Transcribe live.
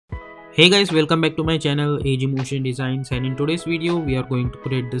Hey guys, welcome back to my channel AG Motion Designs, and in today's video we are going to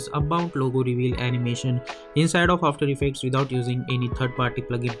create this Upbound logo reveal animation inside of After Effects without using any third-party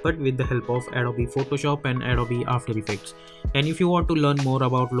plugin but with the help of Adobe Photoshop and Adobe After Effects. And if you want to learn more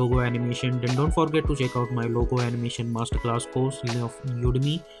about logo animation, then don't forget to check out my logo animation masterclass course of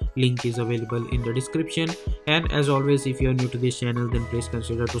Udemy. Link is available in the description. And as always, if you are new to this channel, then please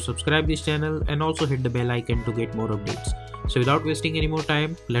consider to subscribe this channel and also hit the bell icon to get more updates. So without wasting any more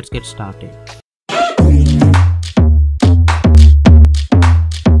time, let's get started.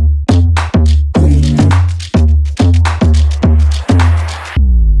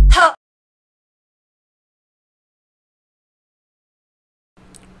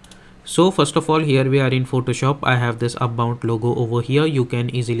 So first of all, here we are in Photoshop. I have this Upbound logo over here. You can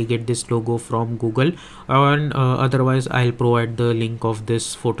easily get this logo from Google, and otherwise I'll provide the link of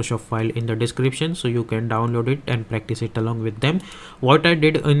this Photoshop file in the description, so you can download it and practice it along with them. What I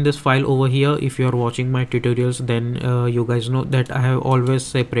did in this file over here, if you are watching my tutorials, then you guys know that I have always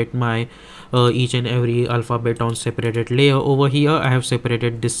separate my each and every alphabet on separated layer. Over here I have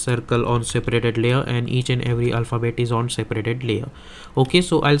separated this circle on separated layer, and each and every alphabet is on separated layer. Okay,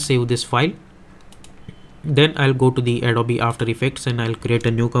 so I'll save this file. Then I'll go to the Adobe After Effects and I'll create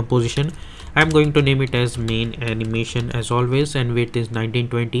a new composition. I'm going to name it as main animation as always, and width is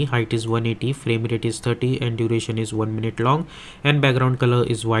 1920, height is 180, frame rate is 30, and duration is 1 minute long, and background color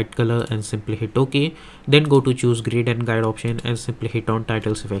is white color, and simply hit OK. Then go to choose grid and guide option and simply hit on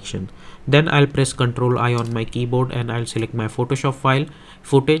title selection. Then I'll press Ctrl I on my keyboard and I'll select my Photoshop file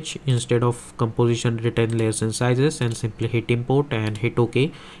footage instead of composition, retain layers and sizes, and simply hit import and hit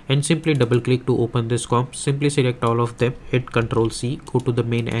OK, and simply double click to open this comp. Simply select all of them, hit Ctrl C, go to the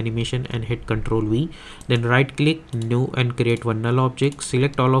main animation and hit Ctrl V, then right click new and create one null object.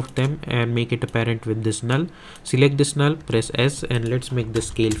 Select all of them and make it apparent with this null. Select this null, press S, and let's make the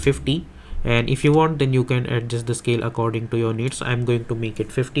scale 50. And if you want, then you can adjust the scale according to your needs. I'm going to make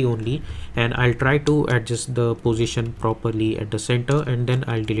it 50 only, and I'll try to adjust the position properly at the center, and then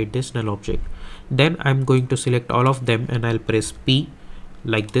I'll delete this null object. Then I'm going to select all of them and I'll press P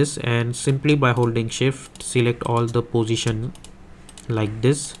like this, and simply by holding shift select all the position like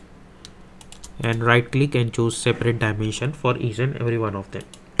this, and right click and choose separate dimension for each and every one of them.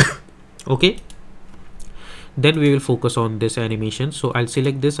 Okay, then we will focus on this animation. So I'll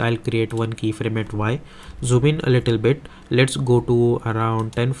select this, I'll create one keyframe at Y, zoom in a little bit, let's go to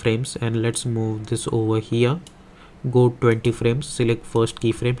around 10 frames and let's move this over here. Go 20 frames, select first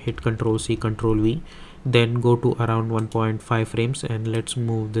keyframe, hit Ctrl C, Ctrl V, then go to around 1.5 frames and let's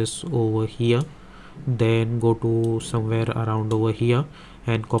move this over here. Then go to somewhere around over here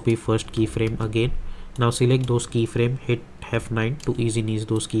and copy first keyframe again. Now select those keyframe, hit F9 to ease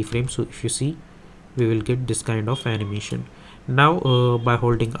those keyframes. So if you see, we will get this kind of animation. Now by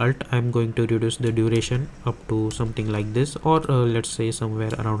holding Alt, I'm going to reduce the duration up to something like this, or let's say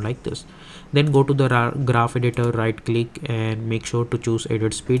somewhere around like this. Then go to the graph editor, right click and make sure to choose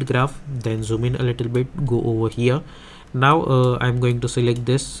edit speed graph, then zoom in a little bit, go over here. Now I'm going to select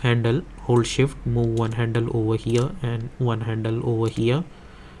this handle, hold shift, move one handle over here and one handle over here.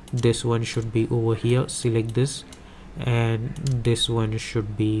 This one should be over here, select this, and this one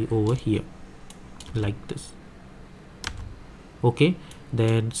should be over here like this. Okay,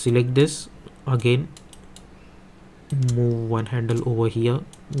 then select this again, move one handle over here,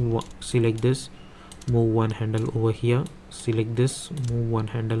 select this, move one handle over here, select this, move one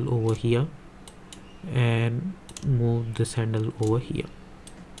handle over here, and move this handle over here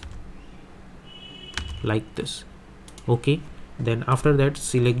like this. Okay, then after that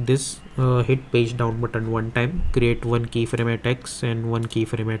select this, hit page down button one time, create one keyframe at X and one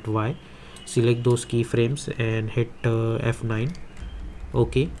keyframe at Y. Select those keyframes and hit F9.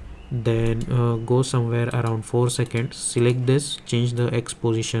 Okay, then go somewhere around 4 seconds, select this, change the X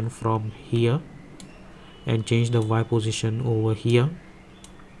position from here and change the Y position over here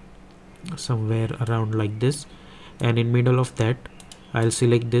somewhere around like this, and in middle of that I'll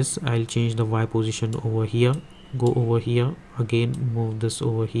select this, I'll change the Y position over here, go over here again, move this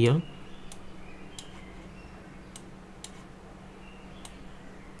over here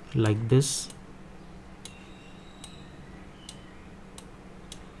like this.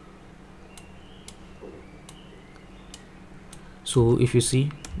 So if you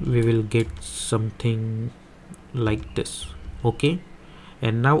see, we will get something like this. Okay,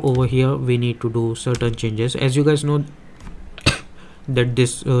 and now over here we need to do certain changes. As you guys know that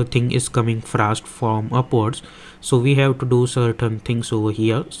this thing is coming fast from upwards, so we have to do certain things over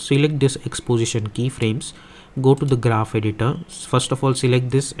here. Select this exposition keyframes, go to the graph editor, first of all select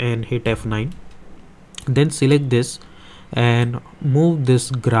this and hit F9, then select this, and move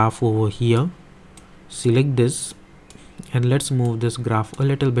this graph over here. Select this and let's move this graph a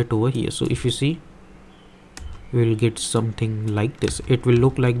little bit over here. So if you see, we will get something like this. It will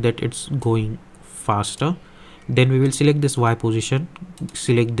look like that it's going faster. Then we will select this Y position,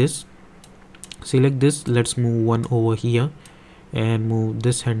 select this, let's move one over here and move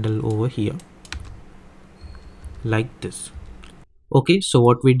this handle over here like this. Okay, so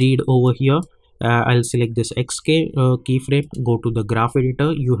what we did over here, I'll select this XK keyframe, go to the graph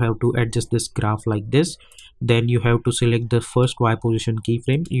editor. You have to adjust this graph like this. Then you have to select the first Y position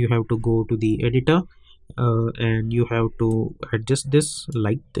keyframe. You have to go to the editor and you have to adjust this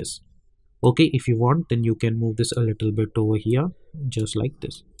like this. Okay, if you want, then you can move this a little bit over here, just like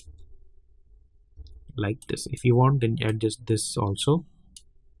this, like this. If you want, then adjust this also.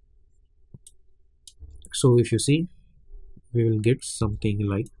 So if you see, we will get something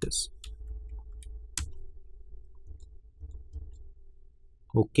like this.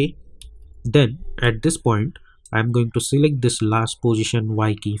 Okay, then at this point I'm going to select this last position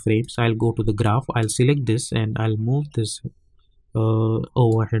Y keyframes. I'll go to the graph, I'll select this and I'll move this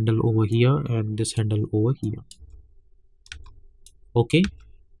over handle over here and this handle over here. Okay,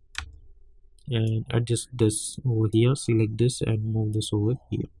 and adjust this over here, select this and move this over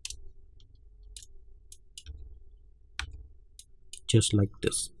here, just like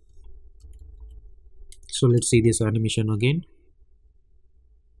this. So let's see this animation again.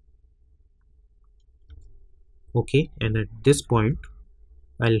 Okay, and at this point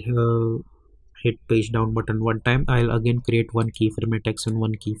I'll hit page down button one time. I'll again create one keyframe at X and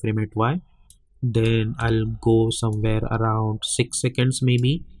one keyframe at Y. Then I'll go somewhere around 6 seconds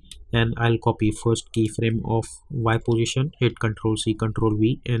maybe, and I'll copy first keyframe of Y position, hit Ctrl C Ctrl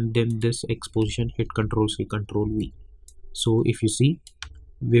V, and then this X position, hit Ctrl C Ctrl V. So if you see,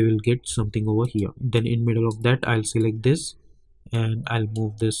 we will get something over here. Then in middle of that I'll select this and I'll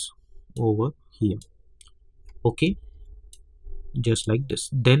move this over here. Okay, just like this.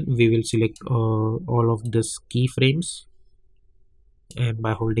 Then we will select all of this keyframes, and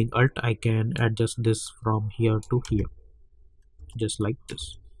by holding Alt I can adjust this from here to here, just like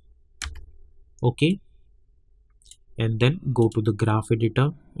this. Okay, and then go to the graph editor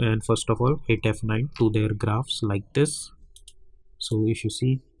and first of all hit F9 to their graphs like this. So if you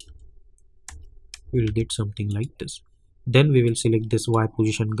see, we will get something like this. Then we will select this Y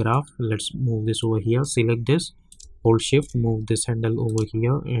position graph. Let's move this over here, select this, hold shift, move this handle over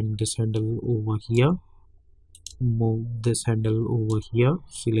here and this handle over here, move this handle over here,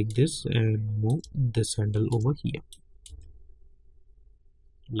 select this and move this handle over here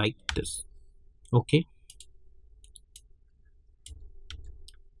like this. Okay,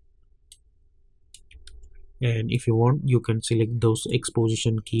 and if you want, you can select those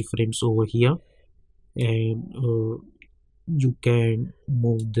exposition keyframes over here and you can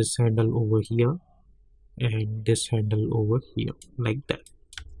move this handle over here and this handle over here like that.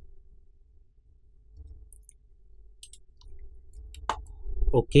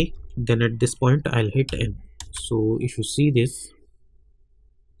 Okay, then at this point I'll hit N. So if you see this,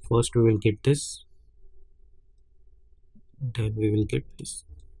 first we will get this, then we will get this.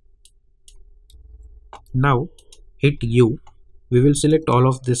 Now hit U. We will select all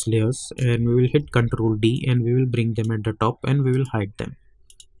of these layers and we will hit Ctrl D and we will bring them at the top and we will hide them.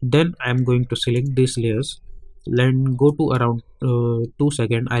 Then I'm going to select these layers, then go to around 2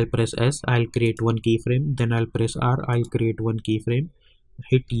 seconds. I'll press S, I'll create one keyframe, then I'll press R, I'll create one keyframe,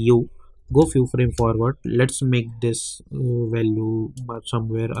 hit U, go few frame forward. Let's make this value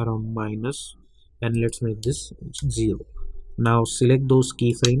somewhere around minus and let's make this 0. Now select those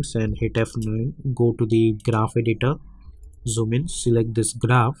keyframes and hit F9, go to the graph editor, zoom in, select this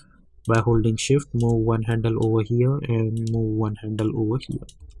graph. By holding shift, move one handle over here and move one handle over here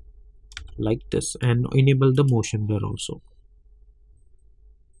like this, and enable the motion blur also.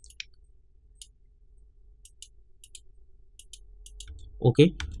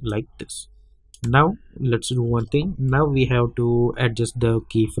 Okay, like this. Now let's do one thing. Now we have to adjust the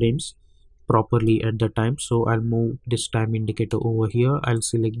keyframes properly at the time. So I'll move this time indicator over here. I'll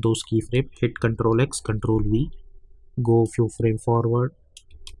select those keyframes, hit Ctrl X Ctrl V, go few frame forward.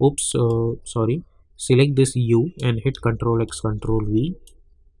 Oops, sorry, select this U and hit Ctrl X Ctrl V.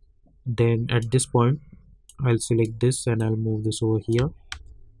 Then at this point I'll select this and I'll move this over here.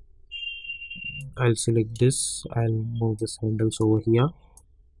 I'll select this, I'll move this handles over here,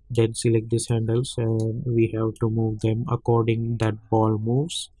 then select these handles and we have to move them according that ball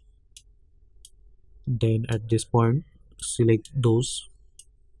moves. Then at this point select those,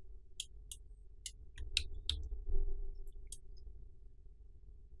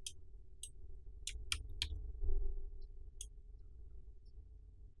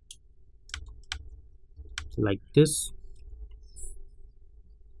 like this.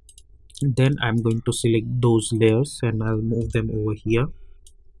 Then I'm going to select those layers and I'll move them over here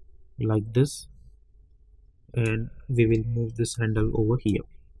like this, and we will move this handle over here.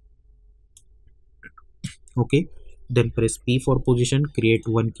 Okay, then press P for position, create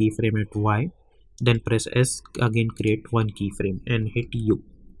one keyframe at Y, then press S again, create one keyframe and hit U.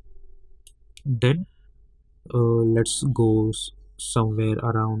 Then let's go somewhere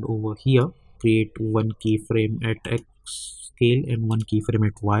around over here, create one keyframe at X scale and one keyframe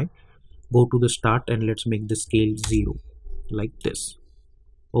at Y. Go to the start and let's make the scale 0 like this.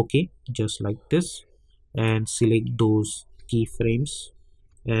 Okay, just like this, and select those keyframes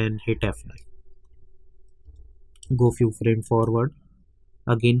and hit F9. Go few frame forward,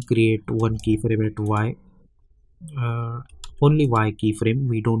 again create one keyframe at Y, uh, only Y keyframe.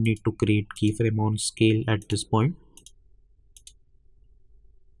 We don't need to create keyframe on scale at this point.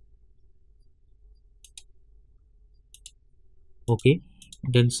 Okay,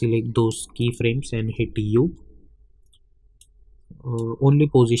 then select those keyframes and hit U. Only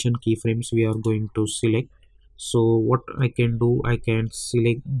position keyframes we are going to select. So what I can do, I can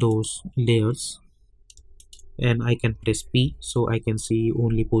select those layers and I can press P so I can see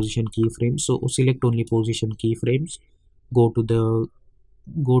only position keyframes. So select only position keyframes, go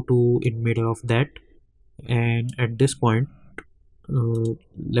to in middle of that, and at this point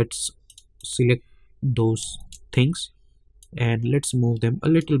let's select those things and let's move them a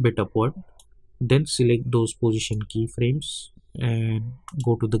little bit upward. Then select those position keyframes and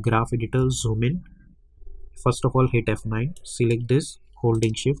go to the graph editor, zoom in. First of all, hit F9, select this,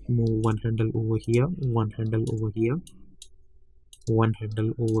 holding shift, move one handle over here, one handle over here, one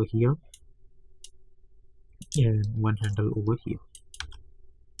handle over here, and one handle over here.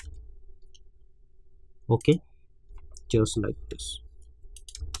 Okay, just like this.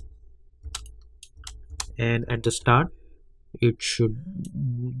 And at the start,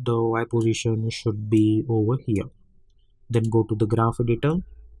 the Y position should be over here. Then go to the graph editor,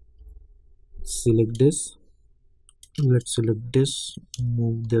 select this, let's select this,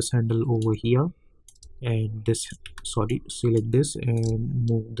 move this handle over here, and this, sorry, select this and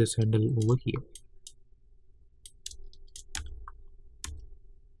move this handle over here.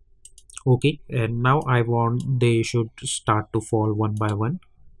 Okay, and now I want they should start to fall one by one.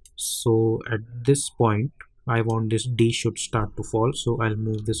 So at this point I want this D should start to fall, so I'll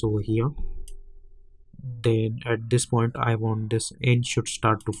move this over here. Then at this point I want this N should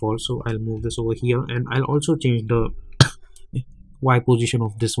start to fall, so I'll move this over here, and I'll also change the Y position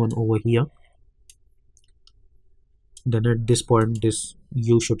of this one over here. Then at this point this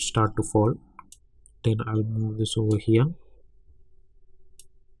U should start to fall, then I'll move this over here.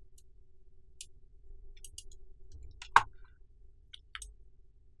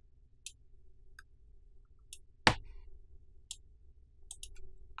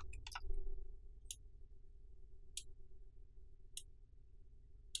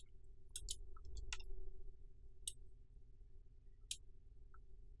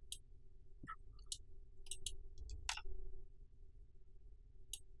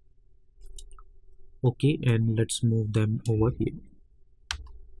 Okay, and let's move them over here.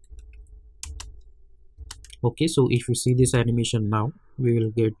 Okay, so if you see this animation now, we will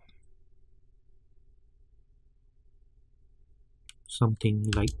get something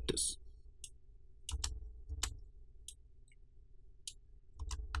like this.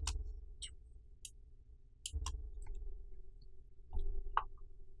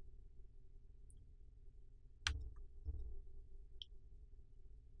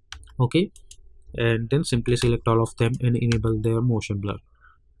 Okay, and then simply select all of them and enable their motion blur.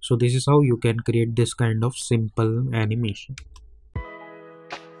 So this is how you can create this kind of simple animation.